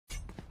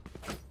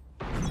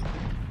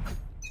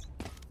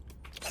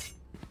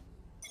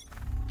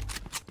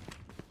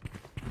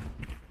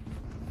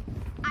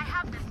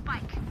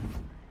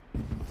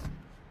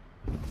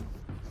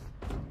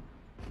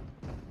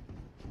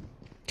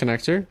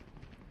Connector.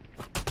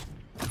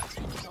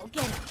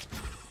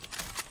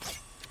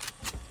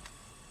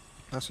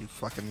 That's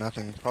fucking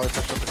nothing. Probably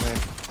pushed up the main.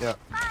 Yeah.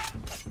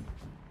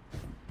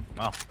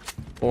 Wow.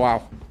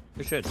 Wow.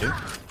 Good shit, dude.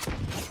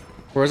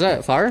 Where's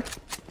that? Flower?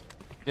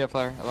 Yeah,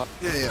 flyer. A lot.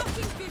 Yeah, yeah.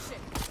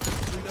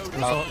 Can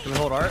we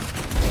hold art?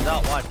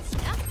 Without what?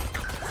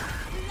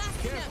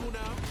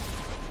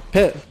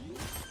 Pit.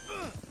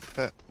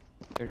 Pit.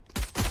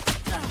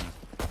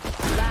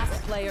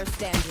 Last player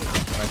standing.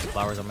 Alright,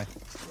 flowers on me.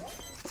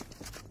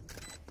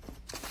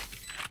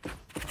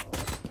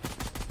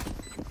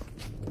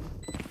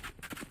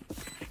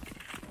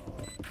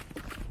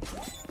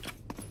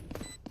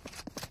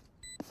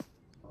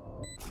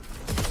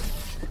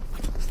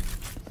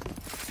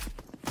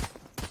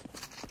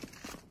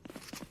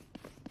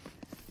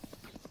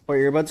 What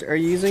earbuds are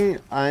you using?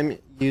 I'm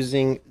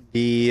using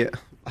the...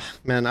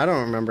 Man, I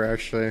don't remember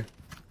actually.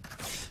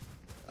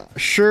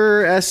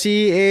 Shure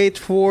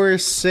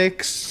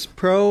SE846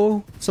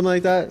 Pro? Something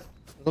like that?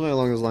 Something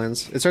along those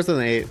lines. It starts with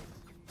an 8.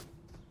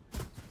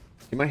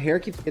 Dude, my hair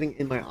keeps getting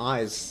in my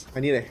eyes.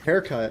 I need a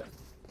haircut.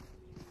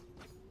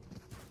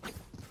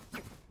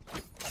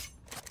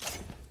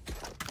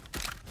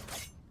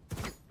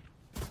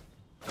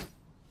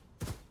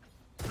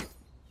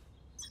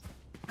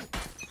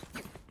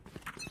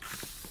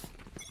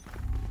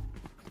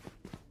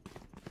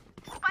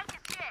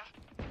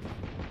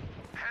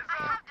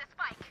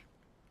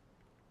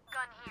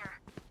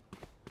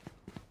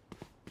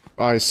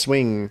 I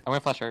swing. I'm gonna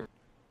flash art.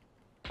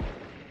 Someone's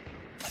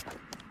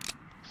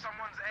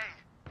A.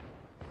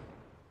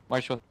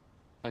 Marshall.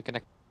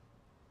 Connect.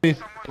 Alright,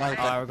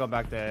 we're going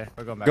back there.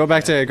 We're going back. Go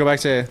back to A, go back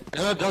to A.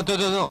 No, no.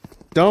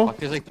 Don't? Fuck,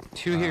 there's like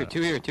two here,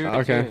 two here. Okay.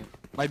 Two here.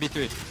 Might be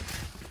 3. I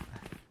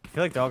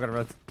feel like they're all gonna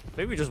run.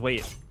 Maybe we just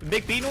wait.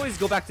 Make B noise.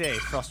 Go back to A.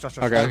 Trust. Okay.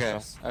 Okay.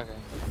 Okay.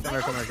 Come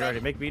here, get ready.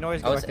 Make B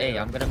noise. I Go was back to A.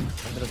 I'm gonna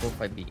go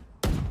fight B.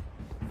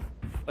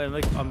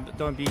 Wait, I'm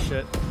doing B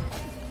shit.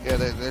 Yeah,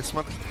 they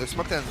smoked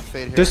that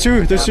fade here. There's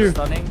two, there's two.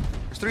 Stunning.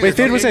 There's 3. Wait,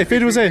 fade was A,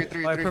 fade was A.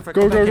 Alright, perfect.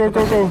 Go, Come go, back, go,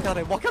 come go, back,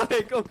 go. Walk out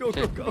A. Go.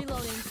 Reloading.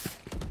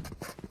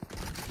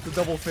 The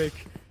double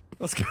fake.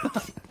 Let's go.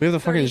 We have the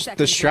fucking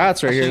the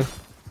strats right here.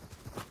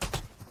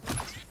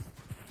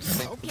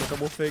 The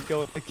double fake.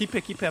 Go. Keep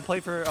it. Play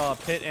for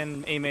pit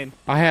and A main.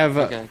 I have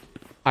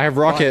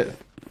rocket.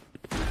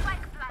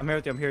 I'm here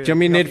with you. I'm here. Do you want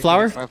me to nade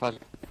flower? Alright, flash.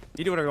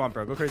 You do whatever you want,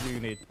 bro. Go crazy. You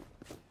need.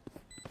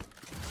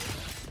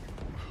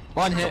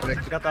 One hit.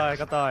 Got the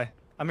eye.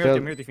 I'm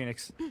here with you,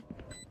 Phoenix.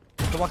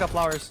 Go walk up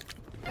flowers.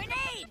 Grenade.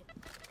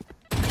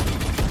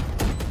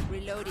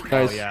 Reloading.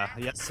 Nice. Oh yeah.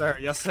 Yes sir.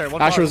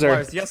 One Ash flower, was there.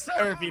 flowers. Yes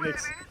sir,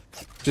 Phoenix.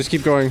 Just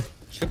keep going.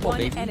 Triple One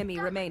baby. enemy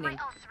remaining.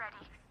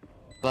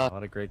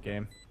 What a great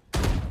game.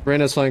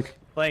 Reyna's flank.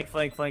 Flank.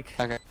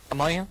 Okay.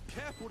 I'm on you.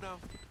 Careful now.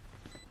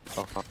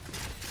 Oh fuck.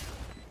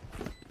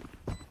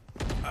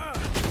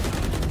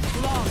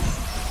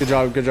 Good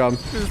job, good job.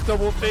 Just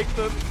double fake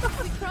them.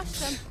 We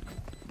crushed them.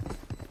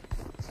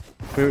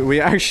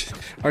 We actually,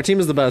 our team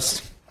is the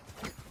best.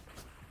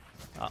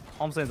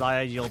 Home says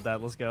I yield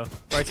that. Let's go.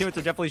 Our teammates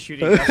are definitely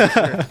shooting.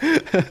 That's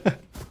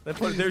for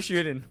sure. They're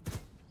shooting.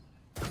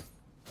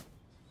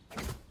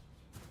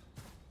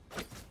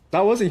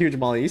 That was a huge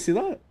molly. You see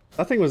that?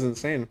 That thing was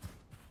insane.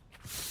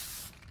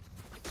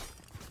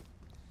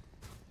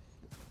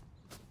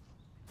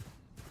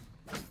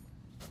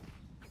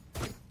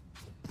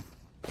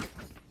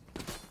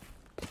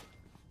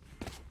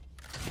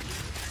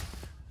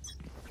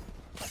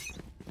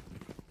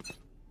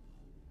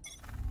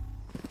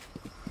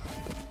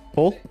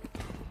 Pull.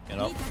 Get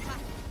up.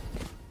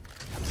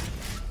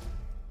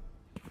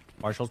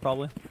 Marshall's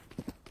probably.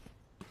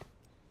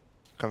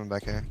 Coming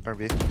back A. Or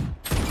B.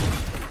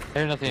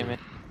 There's nothing in me.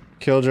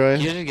 Killjoy.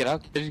 Can you just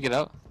get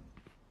out?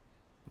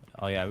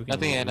 Oh yeah, we can.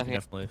 Nothing leave. yet, We can nothing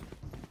yet. definitely.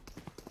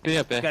 Be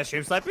up This there. guy's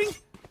stream sniping?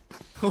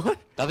 What?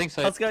 Nothing This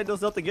sight. guy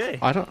does nothing gay.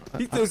 I don't.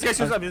 This guy's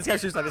stream sniping. This guy's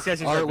stream sniping. This guy's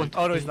stream Alright, sniping.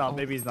 Oh no, he's not.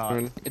 Maybe he's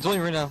not. It's only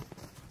right now.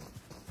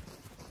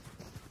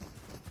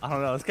 I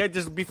don't know. This guy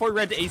just before he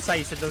read the 8 site,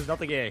 he said there's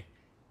nothing gay.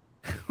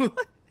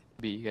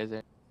 B, you guys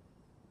there.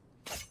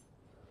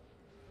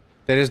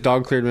 They just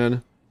dog cleared,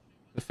 man.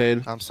 The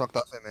fade. I'm sucked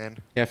off it, man.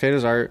 Yeah, fade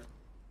is art.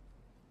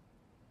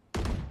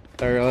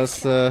 There,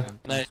 let's Nice.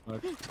 Hey,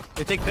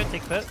 take pit.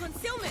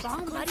 Concealment.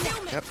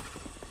 Concealment. Yep.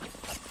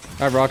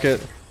 I have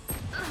rocket.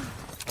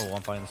 Oh,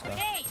 I'm fighting this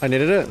guy. I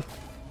needed it.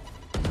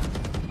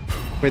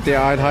 Wait, they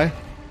eyed high.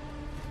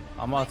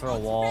 I'm gonna throw a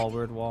wall,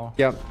 weird wall.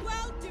 Yep.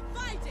 Well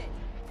divided.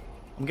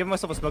 I'm giving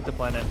myself a smoke to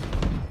planet.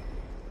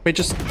 Wait,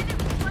 just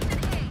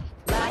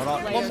Last Hold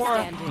on. player One more.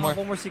 standing.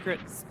 One more secret.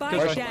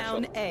 Spike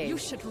down A. You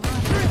should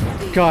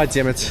run. God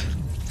damn it.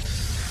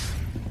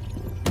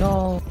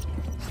 No.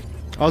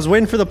 I was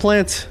waiting for the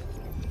plant.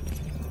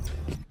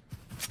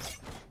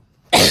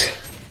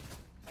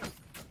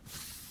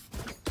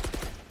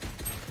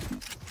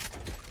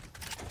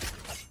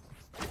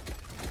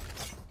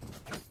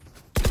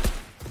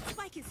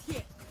 Spike is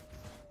here.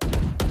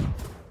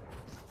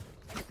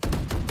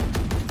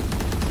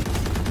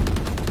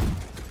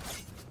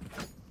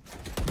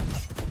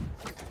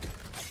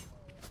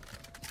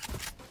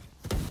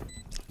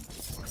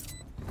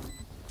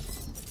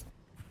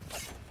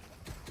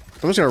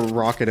 I'm just gonna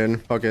rock it in.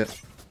 Fuck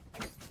it.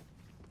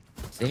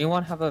 Does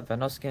anyone have a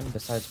Veno skin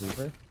besides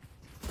Weaver?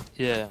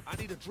 Yeah. I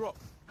need a drop.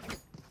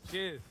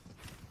 Cheers.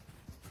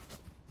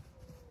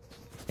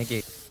 Thank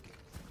you.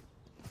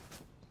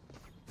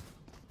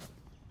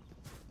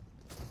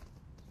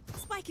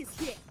 Spike is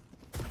here.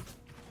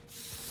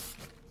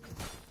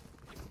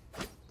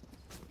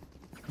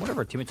 One of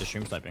our teammates is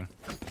stream sniping.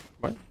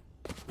 What?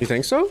 You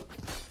think so?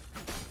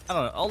 I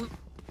don't know.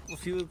 A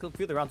few of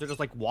the rounds they're just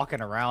like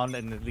walking around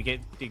and they're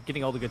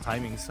getting all the good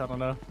timings. I don't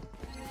know.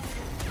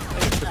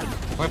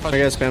 I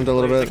guess spammed a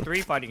little There's bit. like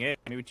 3 fighting A,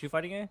 maybe 2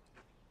 fighting A.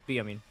 B,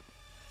 I mean.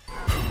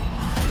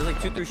 There's like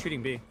 2-3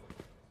 shooting B.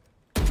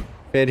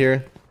 Fade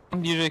here.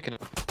 I'm usually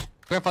connect.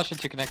 We're gonna flash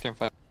into connector and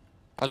fight.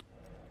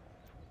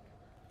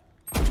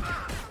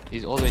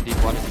 He's all the way in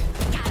deep water.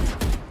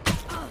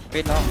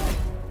 Wait, no.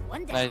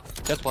 One down. Nice.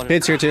 That's water.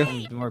 Fade's here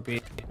too. More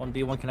B. 1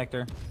 B, 1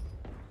 connector.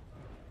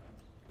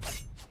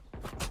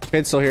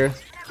 Fade's still here.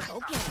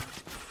 Okay.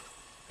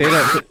 Fade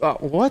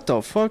at, what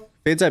the fuck?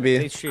 Fade's at B.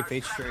 Fade straight,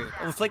 fade straight.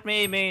 Oh, flick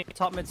main,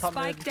 top mid, top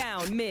Spike mid.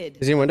 down mid.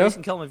 Is he in window? You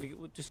can kill him if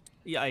you just.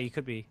 Yeah, he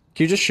could be.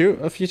 Can you just shoot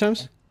a few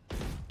times?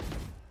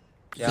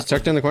 Yeah. Just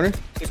tucked in the corner?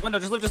 He's window,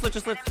 just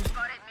live.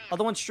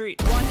 Other one street.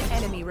 One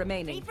enemy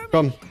remaining.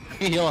 Come. You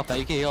can heal off that.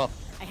 You can heal off.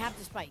 I have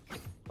the spike.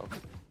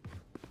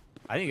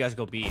 I think you guys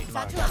go B.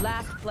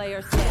 Last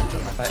player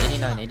standing.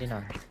 89,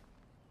 89.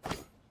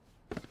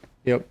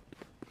 Yep.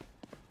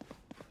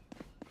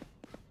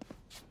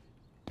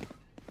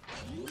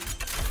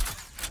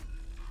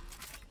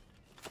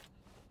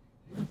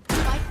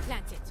 Spike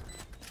planted.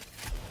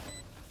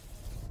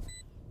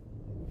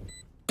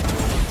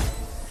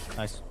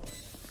 Nice.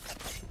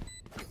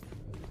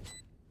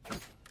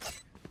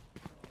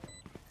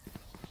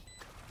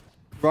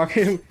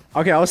 Rocketing.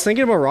 Okay, I was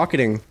thinking about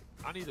rocketing,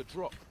 I need a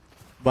drop.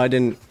 but I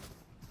didn't.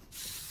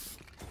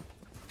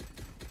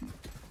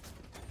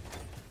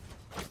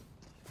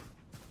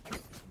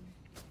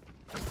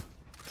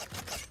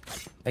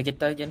 I get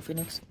that again,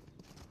 Phoenix?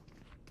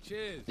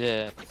 Cheers.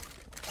 Yeah.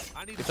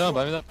 I need a Get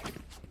someone buy drop. me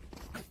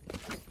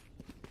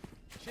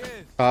that.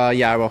 Cheers.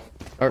 Yeah, I will.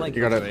 Or, Like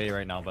you got it. A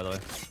right now, by the way.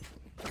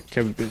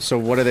 Okay, so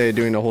what are they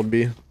doing to hold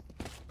B?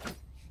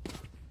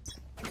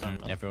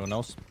 Everyone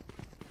else.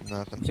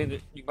 Nothing. Saying that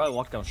you can probably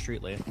walk down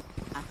street later.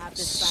 I have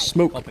the spike.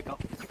 Smoke. I'll pick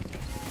up.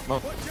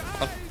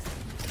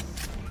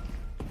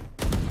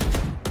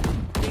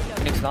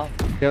 Phoenix now.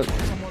 Yep.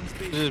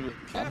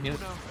 I'm here.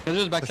 There's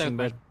just backside. Pushing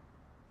mid.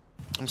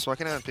 I'm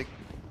smoking at a big.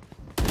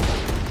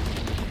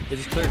 They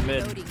just cleared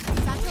mid. Loading.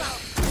 Satchel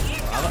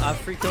out. I'm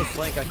free kill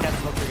flank. I can't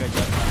smoke you guys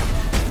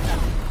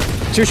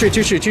yet. Two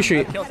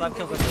street. I've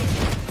kills.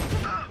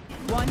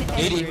 One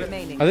enemy 80.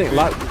 remaining. I think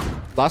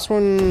last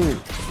one.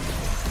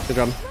 Good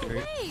job. Hey,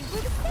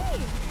 we're the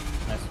same.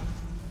 Nice.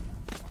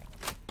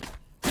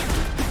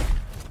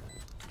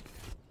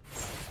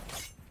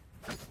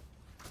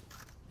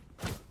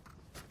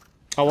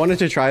 I wanted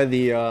to try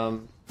the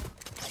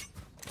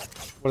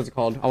what is it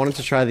called? I wanted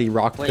to try the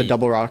the Wait.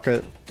 double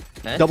rocket.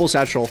 Eh? Double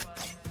satchel.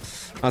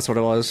 That's what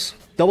it was.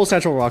 Double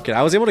satchel rocket.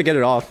 I was able to get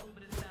it off.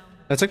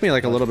 That took me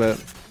like a little bit.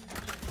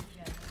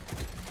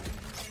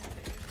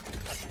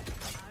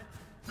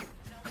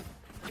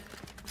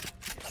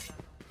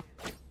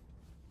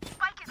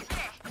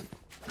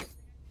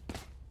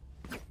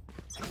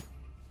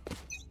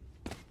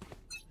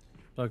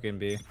 Fucking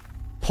B.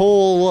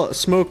 Pull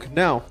smoke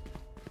now.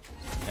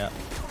 Yeah.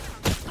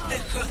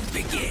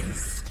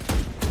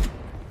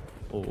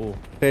 Oh.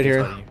 Fade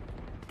here.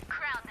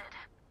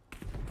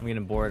 I'm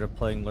getting bored of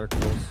playing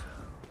lurkers.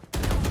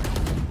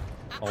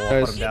 Oh, I'll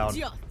Guys. put him down.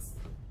 Idiots.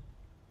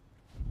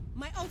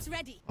 My ult's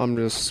ready. I'm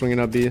just swinging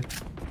up B.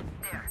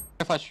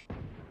 Flash.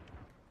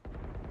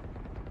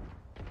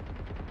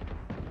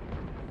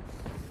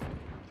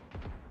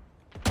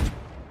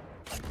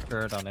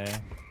 Third on A.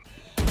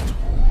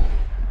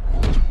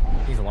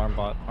 He's alarm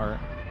bot art.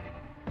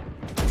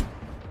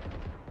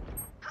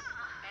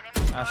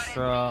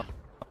 Astra.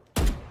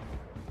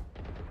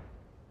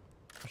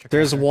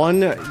 There's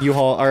one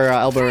U-Haul or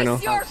elbow right now.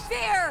 Face your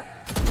fear.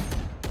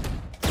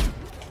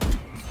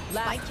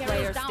 Last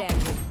player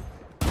standing.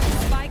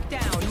 Spike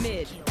down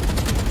mid.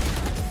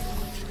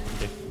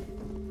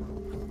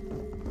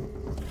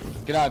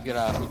 Get out.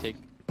 We take.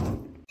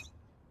 Can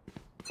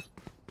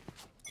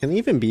they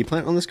even B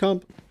plant on this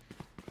comp?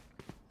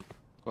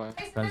 Go ahead.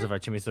 Depends if our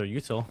teammates are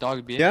util.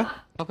 Dog B. Yeah.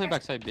 I'll play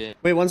backside B.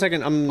 Wait 1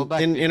 second. I'm Go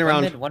back in B.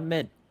 around. One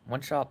mid.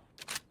 One shop.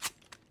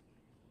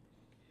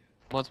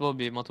 Multiple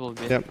B.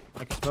 Yep.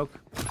 I can smoke.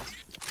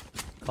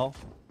 Call.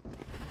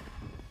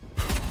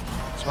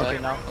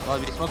 Smoking now. Oh,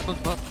 B. Smoke.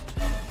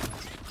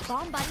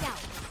 Bomb buddy out.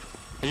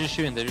 They're just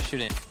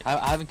shooting.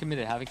 I haven't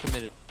committed.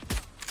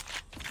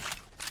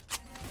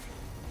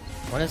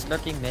 One is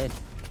lurking mid.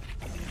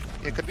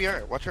 It could be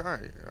art. Watch your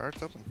art. Your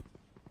art's open.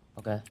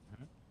 Okay.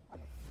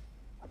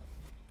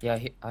 Yeah,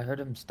 I heard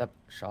him step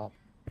shop.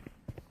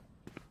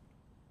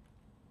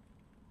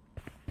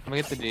 I'm gonna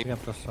get the D. Pick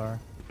up the star.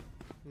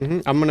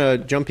 I'm gonna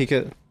jump peek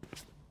it.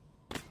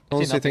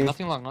 Don't See, say things.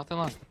 nothing long.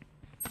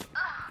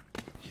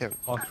 Yeah.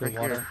 Walk through right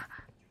water. here.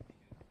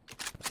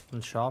 In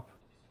the shop.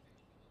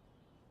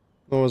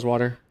 What was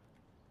water?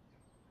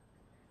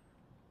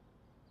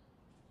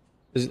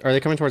 Are they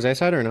coming towards A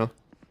side or no?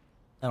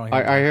 I don't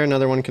hear. I hear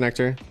another one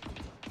connector.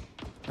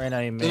 Right now,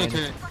 you main.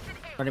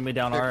 Running me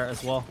down R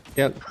as well.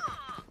 Yep.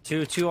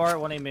 Two R,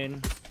 one A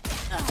main.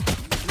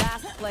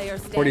 Last player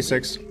standing.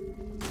 46.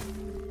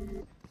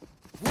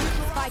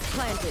 Spike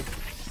planted.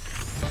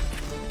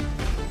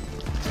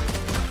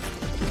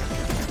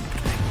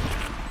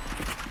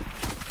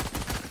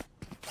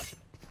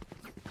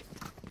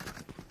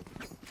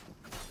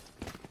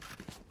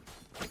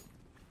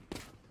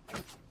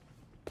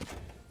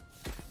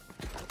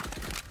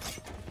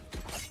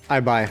 I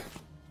buy.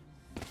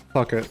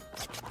 Fuck it.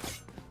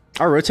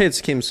 Our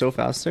rotates came so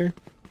faster.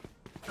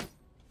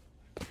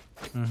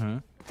 Mm-hmm.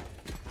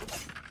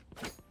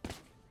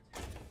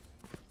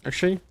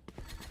 Actually.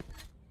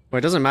 Well,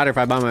 it doesn't matter if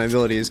I buy my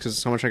abilities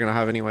because how much I'm gonna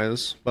have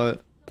anyways,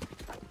 but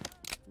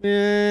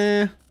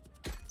Alright,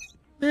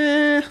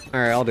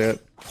 I'll do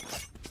it.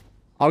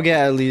 I'll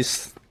get at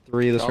least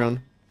 3 this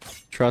round.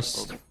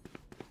 Trust. You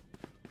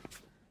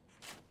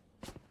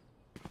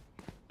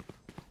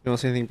wanna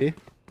say anything, B?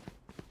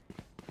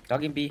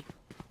 Dogging B.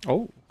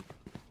 Oh.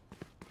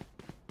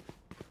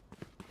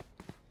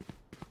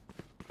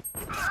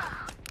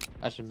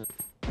 I should move.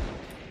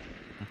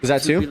 Is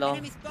that 2? Below.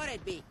 Enemy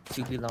spotted B.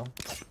 2 below.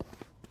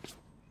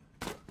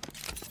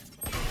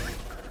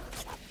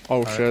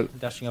 Oh shit.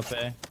 Dashing up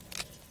A. I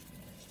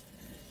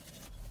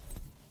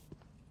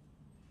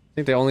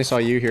think they only saw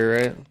you here,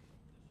 right?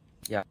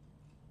 Yeah.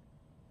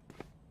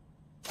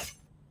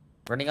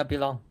 Running up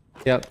below.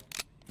 Yep.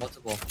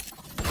 Multiple.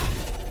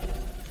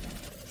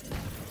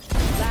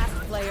 Last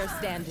player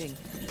standing.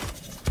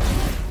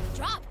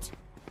 Dropped.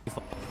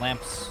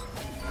 Lamps.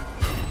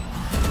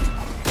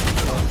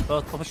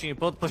 Both pushing.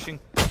 Both pushing.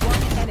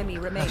 One enemy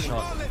remaining.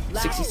 Shot.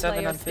 Last 67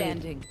 player on fade.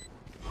 standing.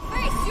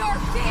 Face your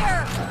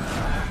fear.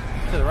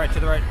 To the right. To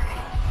the right.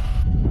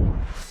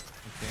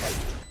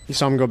 You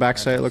saw him go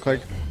backside, it looked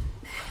like.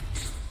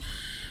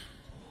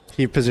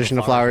 He positioned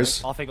the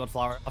flowers. Offing on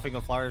flower. Offing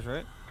on flowers,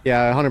 right?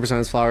 Yeah, 100%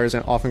 is flowers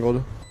and off and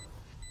gold.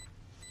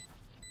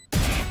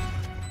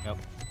 Yep.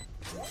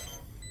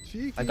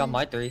 I got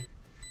my 3.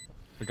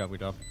 Good job. Good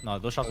job. No,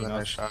 those shots That were was a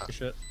nice nice. shot. Good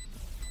shit.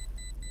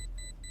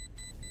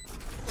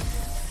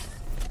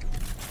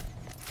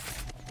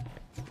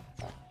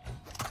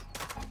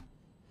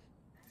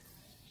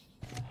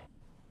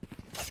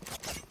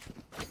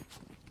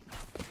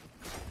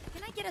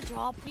 Can I get a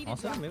drop? Need a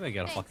Also, drop. maybe I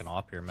get a Thanks. fucking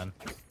op here, man.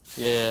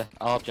 Yeah,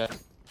 I'll object.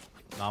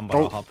 Nah, I'm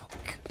about to hop.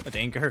 With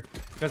anger.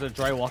 You guys are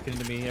dry walking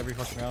into me every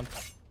fucking round.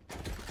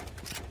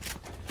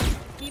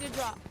 Need a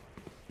drop.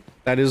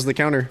 That is the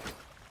counter.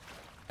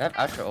 I have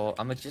Astra ult.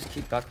 I'm gonna just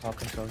keep back hawk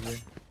control here.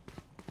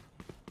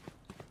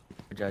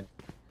 Good job.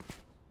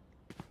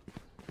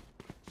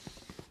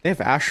 They have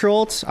Astral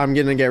ult. I'm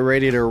gonna get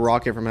ready to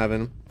rocket from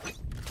heaven.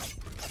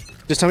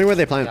 Just tell me where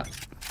they plant. Yeah.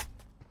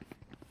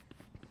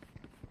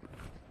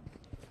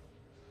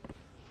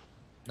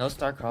 No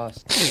star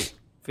cross.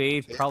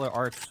 Fade, Prowler,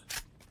 Arch.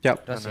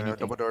 Yep. Don't see No, anything.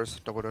 double doors,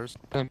 double doors.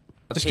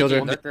 Just killed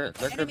her. Lurker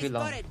Enemy below.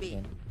 spotted B.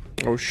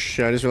 Oh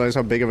shit, I just realized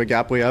how big of a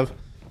gap we have.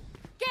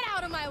 Get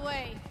out of my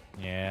way.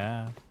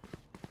 Yeah.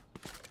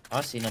 I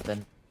don't see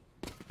nothing.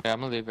 Yeah, I'm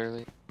gonna leave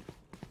early.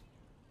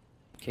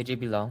 KJ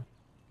below.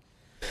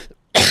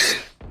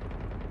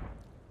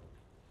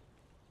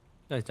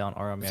 Guys down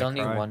R on me. There's I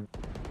only cry. one.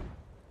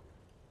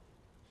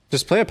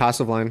 Just play a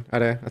passive line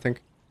at A, I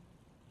think.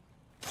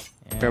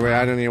 Yeah. Okay, wait,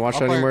 I don't need to watch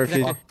that Up anymore part,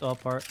 if you...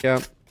 Up part. Yeah.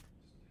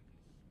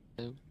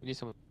 We need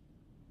someone.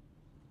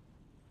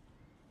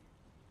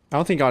 I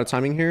don't think he got a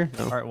timing here.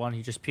 No. Art 1,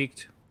 he just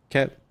peeked.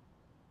 Okay.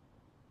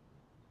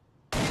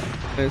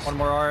 Nice. One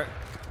more art.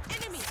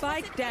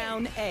 Spike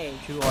down A.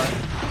 2 art.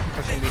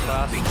 Pushing B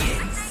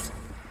fast.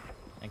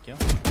 Thank you.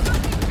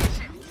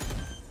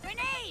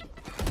 Grenade.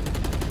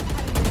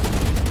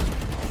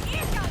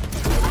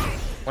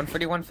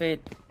 141 fade.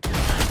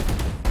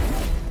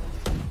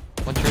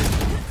 One tree.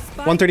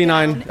 Spike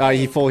 139, down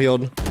he A. full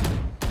healed.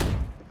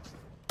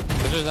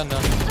 There's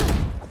unknown.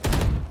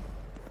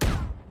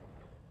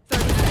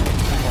 30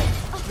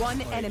 seconds.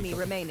 One enemy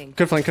remaining.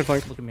 Good flank, good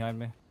flank. Looking behind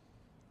me.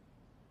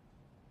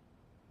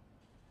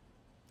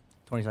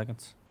 20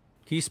 seconds.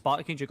 Can you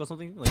spot? Can you jiggle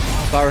something? Like,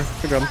 Flower,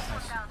 good job.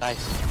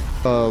 Nice.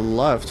 The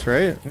left,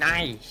 right?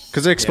 Nice.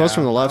 Because it exposed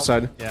from the left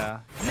side. yeah.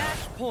 Match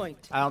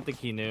point. I don't think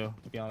he knew,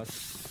 to be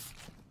honest.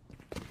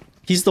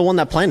 He's the one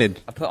that planted.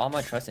 I put all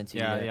my trust into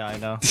you. Yeah, yeah, I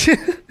know.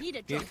 Need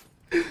a drop.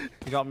 You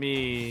got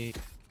me.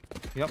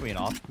 You got me an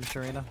off,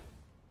 Mr. Arena.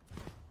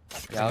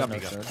 Yeah, I got was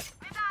me no good.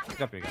 good.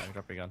 Drop your gun.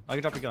 Drop your gun. I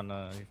can drop your gun.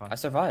 You're fine. I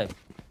survived.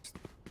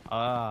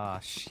 Ah,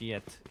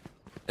 shit.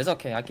 It's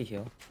okay, I can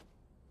heal.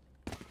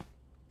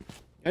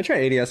 I try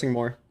ADSing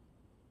more.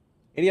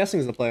 ADSing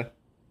is the play.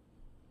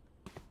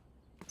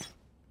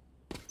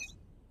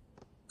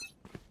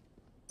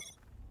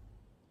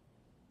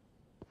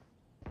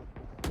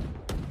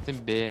 It's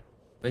in big.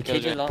 Wait,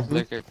 KJ long. That's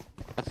lurker.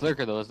 That's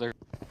lurker though. That's lurker.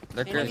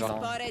 Lurker Enemy is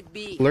long. spotted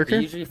B. He Lurker?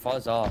 usually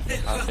falls off. Yeah,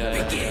 yeah,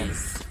 yeah. I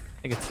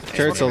think it's.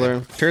 Turret's still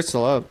there. Turret's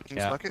still up. King's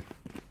Yeah. bucket.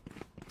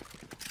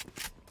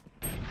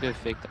 Good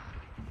fake.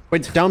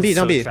 Wait, down B,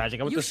 down So B. tragic.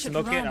 I went You to should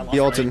smoke it and I run. lost The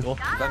my ult in. angle.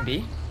 Gun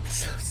B.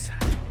 So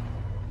sad.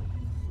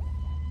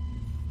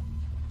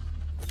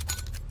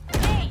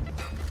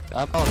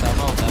 I'm out.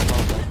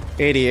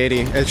 80, 80.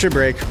 It should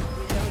break. I'm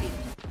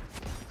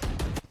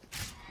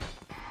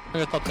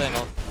gonna top 10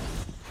 ult.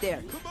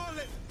 There. Come on,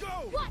 let's go.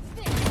 What's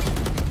this?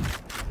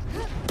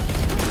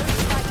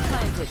 Spike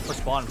planted. For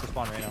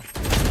spawn right now.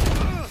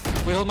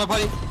 Wait, hold my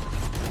body.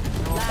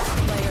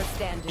 Last player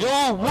standing.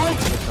 Yo, what?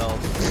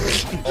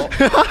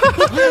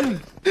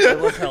 It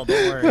was hell,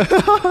 don't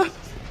worry.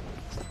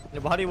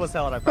 Your body was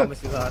held, I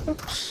promise you that.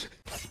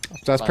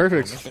 That's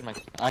perfect.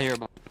 I hear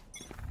about.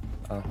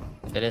 Oh,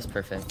 it is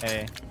perfect.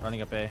 Hey,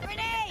 running up A.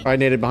 I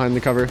naded behind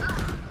the cover.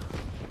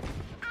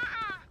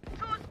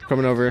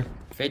 Coming over.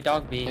 Fade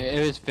dog B.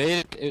 It was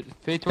fade.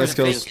 Fade Let's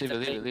towards go.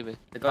 Leave it.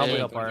 They're Probably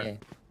going up our- A.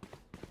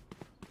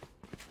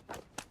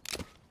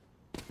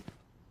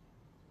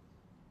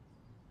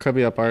 Could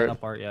be up art.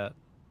 Not part yet.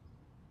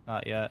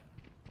 Not yet.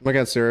 Look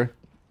at Sarah.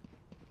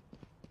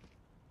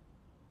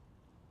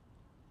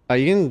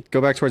 You can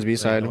go back towards B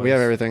side. We have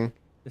noise. everything.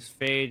 Just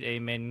fade A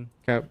main.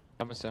 Okay,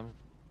 I'm a 7.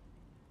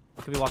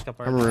 Could be walked up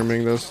I'm our.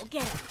 rooming this. Go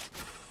get it.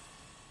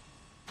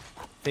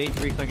 Fade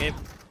recling A.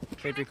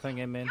 Fade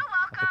recling A main. I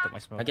picked up my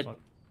smoke. I get- Fuck.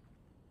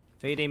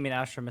 Fade A main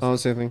Astra Oh,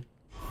 missing. same thing.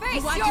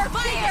 Face your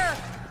fear.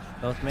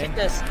 Both main. Take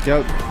this.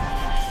 Yep.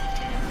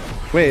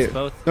 Wait.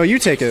 Both. No, you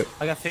take it.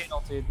 I got fade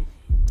ulted.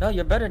 No,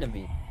 you're better than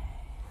me.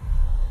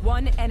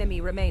 One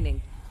enemy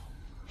remaining.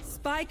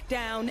 Spike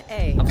down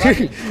A. I'm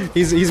blocking.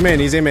 he's main.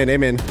 He's A main. A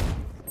main.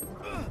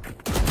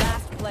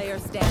 Last player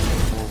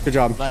standing. Good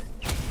job.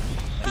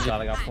 Good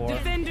job, I got 4.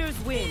 Defenders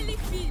win.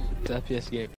 It's FPS game.